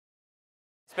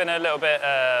It's been a little bit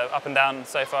up and down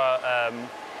so far.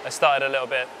 I started a little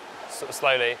bit sort of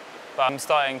slowly, but I'm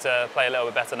starting to play a little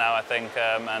bit better now, I think.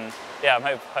 And yeah, I'm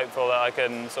hopeful that I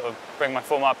can sort of bring my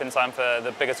form up in time for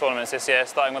the bigger tournaments this year,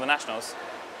 starting with the Nationals.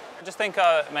 I just think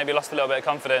I maybe lost a little bit of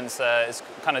confidence. It's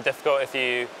kind of difficult if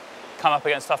you come up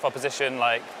against tough opposition,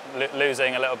 like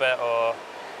losing a little bit or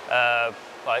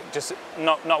like just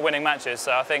not winning matches.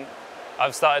 So I think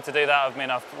I've started to do that.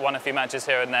 I've won a few matches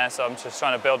here and there, so I'm just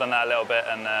trying to build on that a little bit.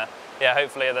 And yeah,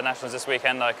 hopefully at the Nationals this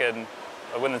weekend I can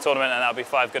win the tournament, and that'll be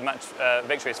 5 good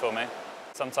victories for me.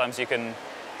 Sometimes you can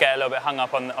get a little bit hung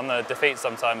up on the defeats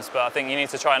sometimes, but I think you need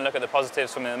to try and look at the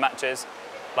positives from the matches.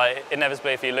 Like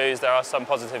inevitably, if you lose, there are some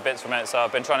positive bits from it. So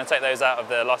I've been trying to take those out of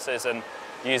the losses and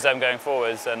use them going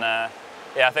forwards. And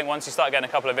yeah, I think once you start getting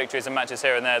a couple of victories and matches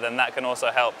here and there, then that can also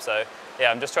help. So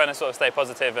yeah, I'm just trying to sort of stay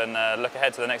positive and look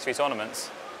ahead to the next few tournaments.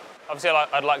 Obviously,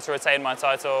 I'd like to retain my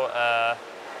title.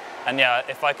 And yeah,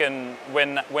 if I can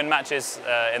win matches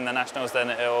in the Nationals, then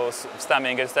it'll stand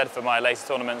me in good stead for my later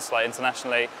tournaments, like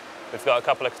internationally. We've got a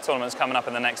couple of tournaments coming up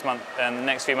in the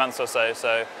next few months or so.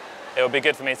 So it'll be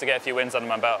good for me to get a few wins under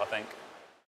my belt, I think.